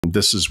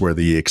This is where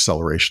the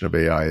acceleration of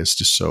AI is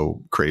just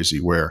so crazy,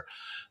 where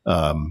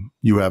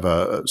you have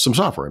some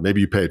software,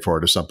 maybe you paid for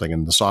it or something,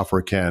 and the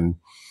software can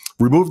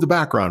remove the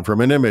background from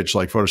an image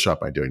like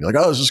Photoshop might do. And you're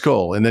like, oh, this is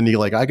cool. And then you're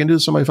like, I can do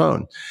this on my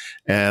phone.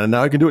 And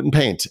now I can do it in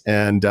Paint.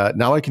 And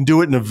now I can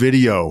do it in a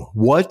video.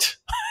 What?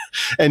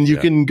 And you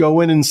can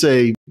go in and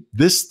say,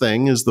 this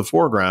thing is the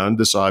foreground,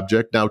 this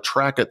object. Now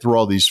track it through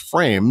all these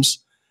frames.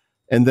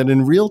 And then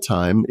in real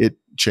time, it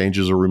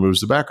changes or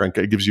removes the background.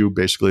 It gives you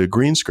basically a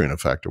green screen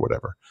effect or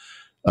whatever.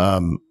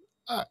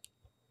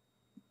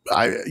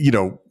 I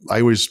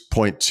always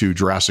point to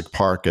Jurassic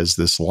Park as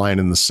this line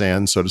in the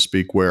sand, so to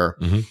speak, where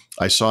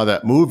I saw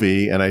that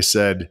movie and I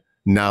said,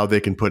 now they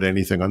can put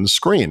anything on the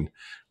screen,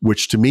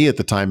 which to me at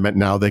the time meant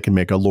now they can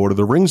make a Lord of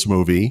the Rings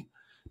movie,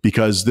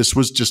 because this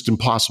was just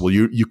impossible.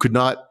 You could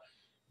not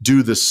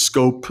do the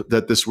scope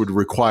that this would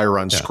require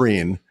on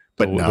screen,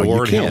 but now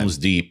you can. Helm's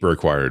Deep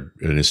required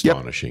an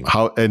astonishing.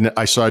 And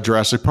I saw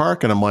Jurassic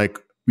Park and I'm like,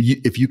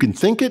 if you can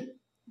think it,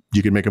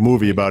 you can make a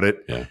movie about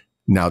it. Yeah.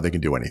 Now they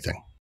can do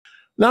anything.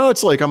 Now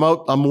it's like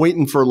I'm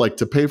waiting for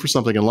to pay for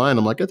something in line.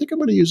 I'm like, I think I'm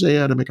going to use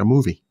AI to make a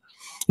movie,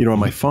 on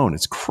my phone.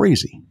 It's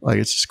crazy. Like,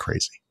 it's just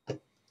crazy.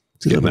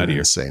 It's getting out of here.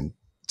 Insane.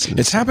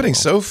 It's happening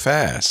so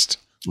fast.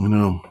 I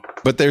know.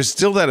 But there's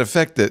still that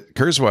effect that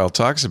Kurzweil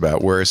talks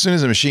about, where as soon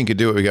as a machine could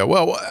do it, we go,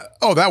 well,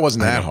 that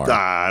wasn't that hard.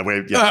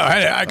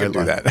 I can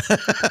do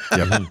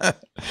that.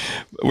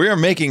 We are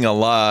making a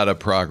lot of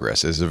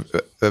progress.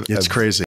 It's crazy.